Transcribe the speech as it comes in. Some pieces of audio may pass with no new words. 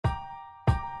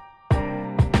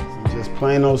Just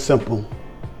plain old simple,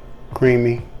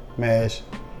 creamy mashed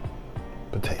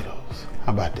potatoes.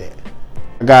 How about that?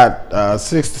 I got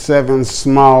 6 to 7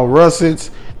 small russets.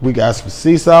 We got some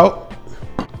sea salt.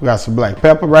 We got some black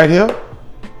pepper right here.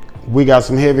 We got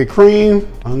some heavy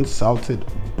cream, unsalted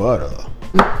butter.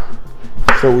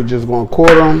 So we're just gonna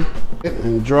quarter them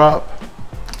and drop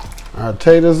our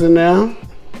taters in there.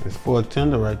 It's for a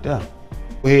tender right there.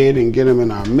 Go ahead and get them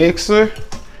in our mixer.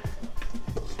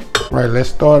 Right, let's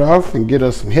start off and get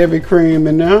us some heavy cream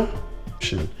in there.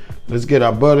 Let's get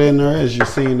our butter in there, as you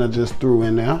seen I just threw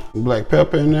in there. Black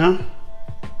pepper in there.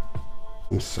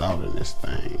 Some salt in this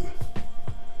thing.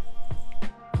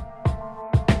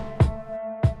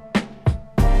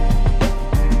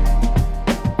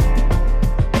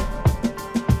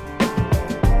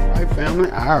 All right, family,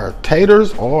 our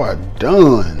taters are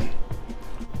done.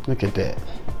 Look at that.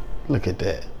 Look at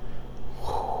that.